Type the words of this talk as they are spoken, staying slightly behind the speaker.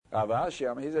Rav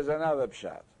Ashi, he says another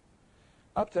pshat.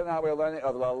 Up to now we're learning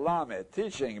of Lalamed,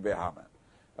 teaching Behaman.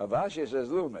 Rav Ashi says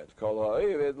Lumid. Kol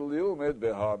ha'ovid lumid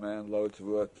Behaman lo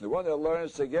tvut. The one that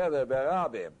learns together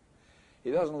berabim.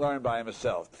 He doesn't learn by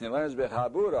himself. He learns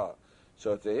bechabura.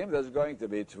 So to him there's going to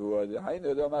be tvut.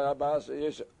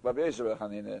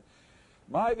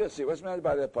 What's meant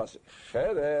by the pasuk?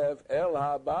 Cherev el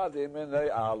habadim minei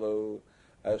alu.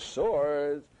 A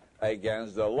sword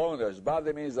against the loners.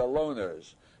 Badim means the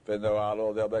loners.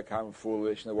 They'll become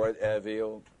foolish. In the word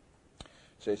evil.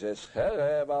 So he says,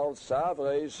 Cherev al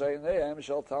savrei seineim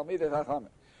shel talmidei chachamim.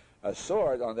 A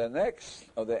sword on the necks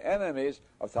of the enemies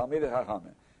of talmidei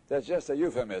chachamim. That's just a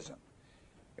euphemism.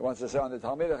 He wants to say on the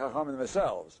talmidei chachamim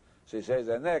themselves. So he says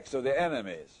the necks of the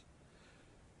enemies.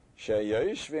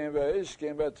 Sheyoshvim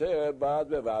ve'ishkim b'tereh bad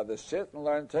bevad. They sit and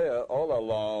learn Torah all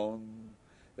alone.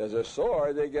 There's a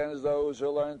sword against those who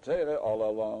learn Torah all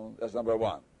alone. That's number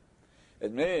one.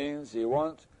 It means you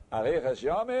want arichas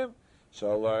yomim,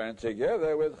 so learn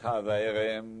together with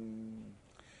chaverim.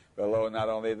 Below, not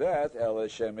only that,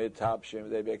 elishemid tapshim,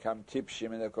 they become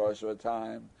tipshim in the course of a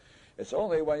time. It's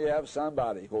only when you have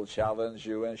somebody who'll challenge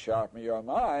you and sharpen your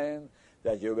mind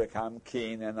that you become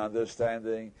keen and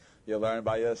understanding. You learn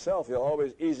by yourself. You're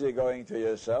always easygoing to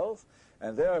yourself,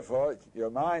 and therefore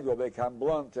your mind will become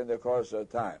blunt in the course of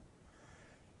time.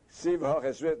 Sivach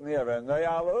is written here,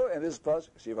 Noyalu, in this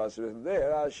pasuk. Sivach is written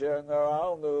there, Asher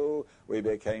Noalnu, we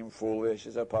became foolish.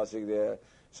 There's a pasuk there.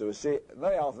 So we see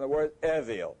Noyal from the word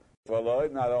Evil.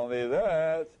 Followed, not only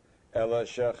that, Ela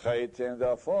Shechaitim,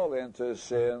 they'll fall into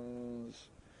sins.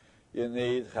 You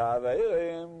need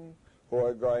Chaverim, who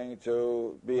are going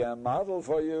to be a model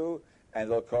for you,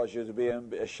 and they'll cause you to be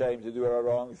ashamed to do the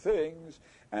wrong things,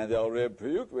 and they'll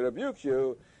rebuke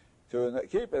you to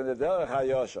keep in the Derech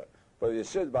HaYosher. But if you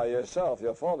sit by yourself,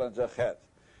 you'll fall into chet.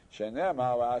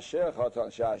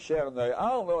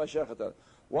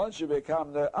 Once you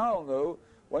become ne'alnu,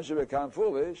 once you become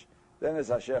foolish, then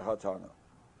it's asher chatanu.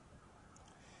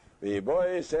 The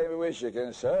boy say we wish you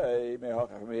can say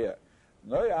from here.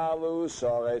 Ne'alnu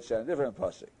soretz and different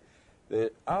pasuk.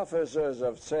 The officers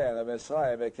of Tzan of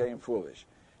Mitzrayim became foolish,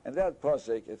 and that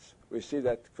pasuk, we see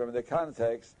that from the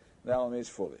context, now means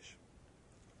foolish.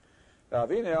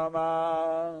 Ravina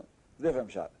Omar.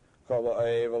 Different shot.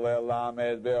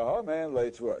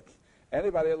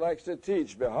 Anybody who likes to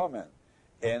teach behomen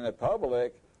in the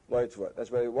public, loitvur.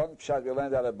 That's why one shot we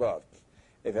learned out above.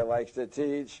 If he likes to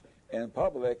teach in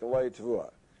public, loitvur.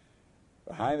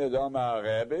 Behind the Doma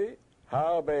Rebbe,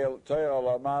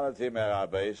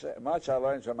 much I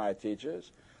learned from my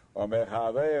teachers, but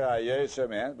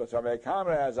from my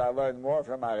comrades I learned more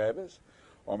from my Rebbes,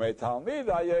 from my Talmidim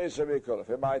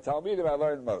I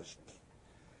learned most.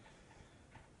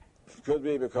 Could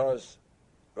be because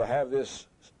we have this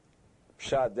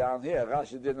shot down here.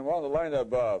 Rashi didn't want to learn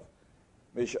above.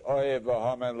 One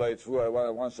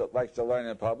wants to likes to learn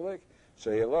in public,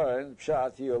 so he learned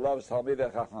pshat. He who loves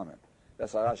Talmidei Chachamim.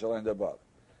 That's how Rashi learned above.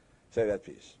 Say that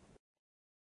piece.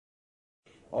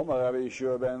 Omar Rabbi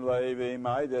Yeshua ben Levi,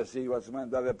 Maida, see what's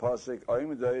meant by the pasuk.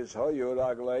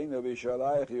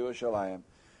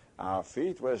 Our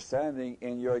feet were standing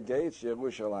in your gates,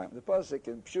 Yerushalayim. The pasuk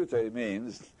in Pshutei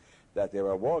means that they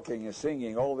were walking and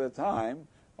singing all the time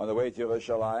on the way to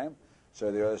Yerushalayim,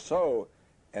 so they were so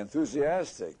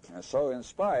enthusiastic and so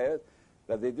inspired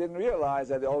that they didn't realize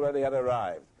that they already had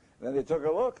arrived. And then they took a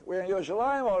look, we're in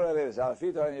Yerushalayim already, our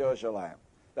feet are in Yerushalayim.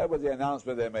 That was the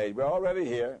announcement they made, we're already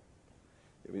here,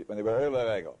 when they were early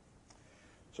regal.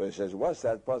 So he says, what's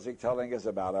that pasuk telling us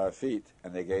about our feet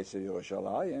and the gates of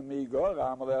Yerushalayim?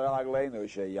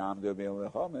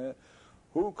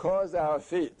 Who caused our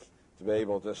feet to be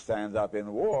able to stand up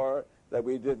in war, that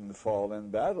we didn't fall in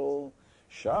battle?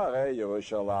 Share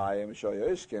Yerushalayim,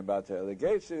 the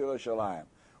gates of Yerushalayim,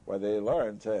 where they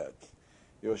learned Torah.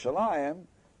 Yerushalayim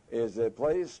is the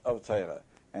place of Torah,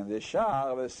 and the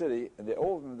Shah of the city in the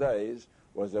olden days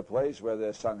was the place where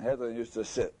the Sanhedrin used to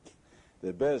sit.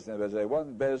 The Bezdin, there was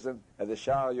one Bezdin at the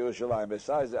Shah of Yerushalayim,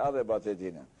 besides the other Batei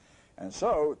Dinim. And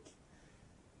so,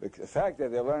 the fact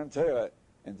that they learned Torah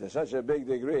into such a big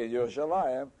degree in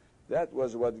Yerushalayim, that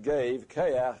was what gave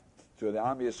Kayach to the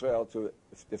Am Yisrael to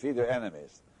defeat their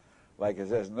enemies. Like it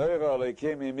says, Neiro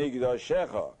lekimi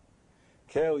migdoshecha,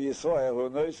 kel Yisrael hu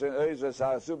noisen oizes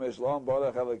ha'asum eslom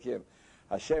borach elokim.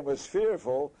 Hashem was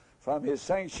fearful from his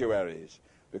sanctuaries,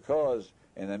 because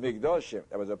in the Migdoshim,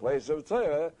 there was a place of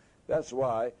Torah. That's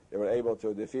why they were able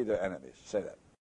to defeat their enemies. Say that.